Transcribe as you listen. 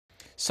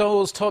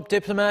Seoul's top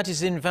diplomat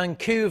is in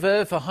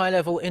Vancouver for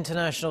high-level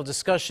international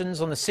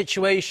discussions on the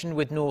situation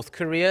with North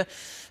Korea.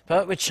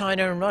 But with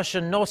China and Russia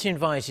not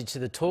invited to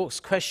the talks,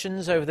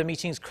 questions over the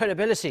meeting's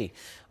credibility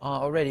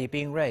are already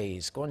being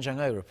raised. Kwon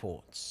Jang-ho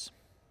reports.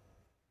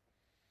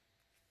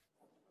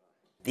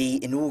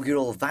 The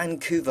inaugural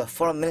Vancouver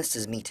Foreign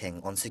Ministers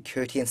Meeting on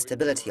security and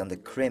stability on the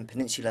Korean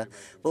Peninsula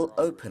will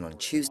open on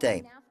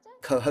Tuesday.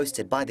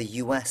 Co-hosted by the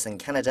US and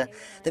Canada,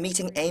 the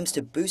meeting aims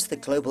to boost the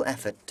global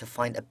effort to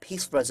find a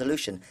peaceful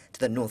resolution to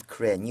the North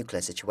Korea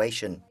nuclear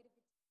situation.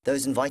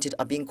 Those invited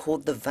are being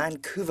called the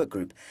Vancouver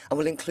Group and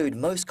will include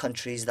most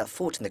countries that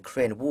fought in the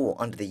Korean War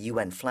under the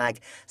UN flag,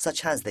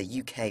 such as the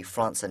UK,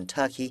 France and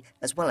Turkey,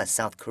 as well as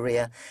South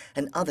Korea,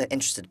 and other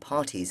interested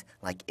parties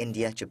like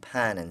India,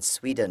 Japan and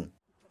Sweden.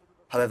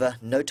 However,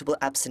 notable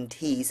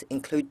absentees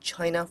include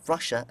China,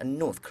 Russia and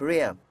North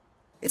Korea.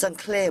 It's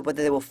unclear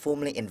whether they were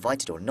formally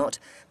invited or not,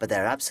 but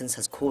their absence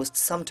has caused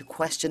some to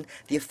question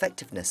the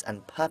effectiveness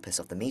and purpose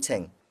of the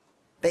meeting.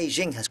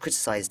 Beijing has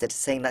criticized it,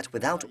 saying that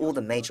without all the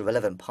major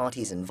relevant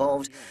parties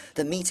involved,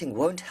 the meeting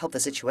won't help the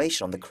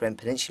situation on the Korean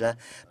Peninsula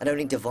and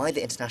only divide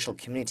the international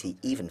community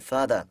even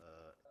further.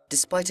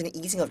 Despite an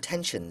easing of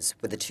tensions,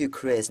 with the two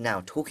Koreas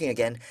now talking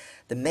again,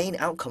 the main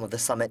outcome of the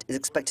summit is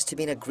expected to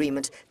be an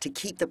agreement to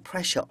keep the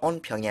pressure on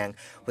Pyongyang,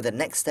 with the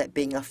next step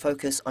being a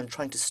focus on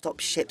trying to stop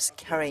ships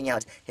carrying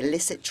out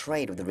illicit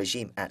trade with the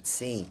regime at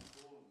sea.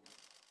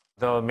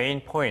 The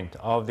main point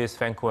of this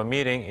Vancouver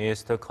meeting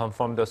is to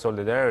confirm the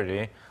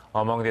solidarity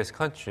among these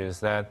countries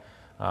that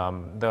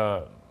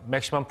the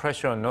maximum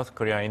pressure on North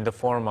Korea in the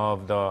form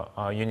of the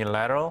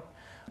unilateral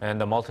and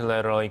the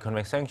multilateral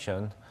economic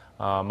sanctions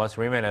must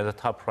remain as a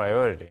top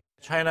priority.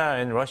 China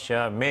and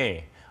Russia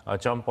may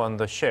jump on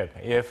the ship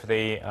if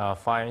they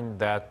find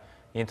that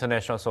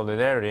international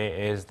solidarity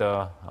is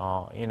the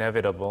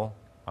inevitable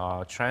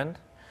trend,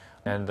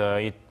 and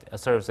it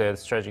serves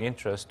as strategic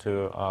interest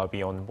to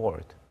be on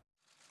board.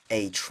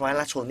 A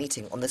trilateral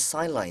meeting on the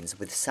sidelines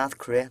with South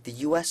Korea, the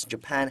US and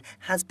Japan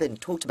has been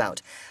talked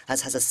about,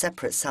 as has a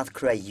separate South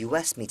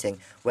Korea-US meeting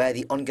where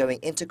the ongoing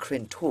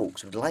inter-Korean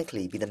talks would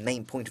likely be the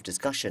main point of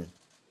discussion.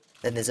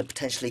 Then there's a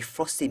potentially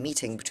frosty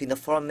meeting between the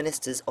foreign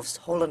ministers of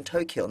Seoul and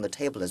Tokyo on the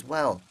table as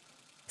well.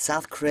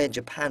 South Korea and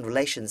Japan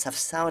relations have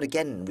soured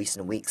again in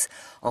recent weeks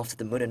after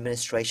the Moon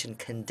administration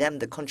condemned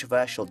the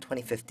controversial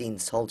 2015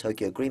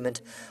 Seoul-Tokyo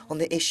agreement on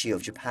the issue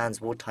of Japan's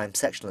wartime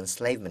sexual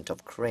enslavement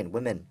of Korean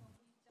women.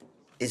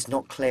 It's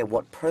not clear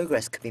what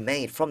progress could be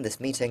made from this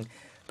meeting,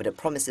 but it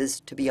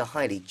promises to be a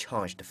highly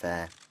charged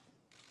affair.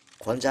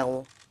 Kwon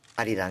Jang-ho,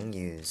 Arirang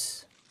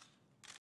News.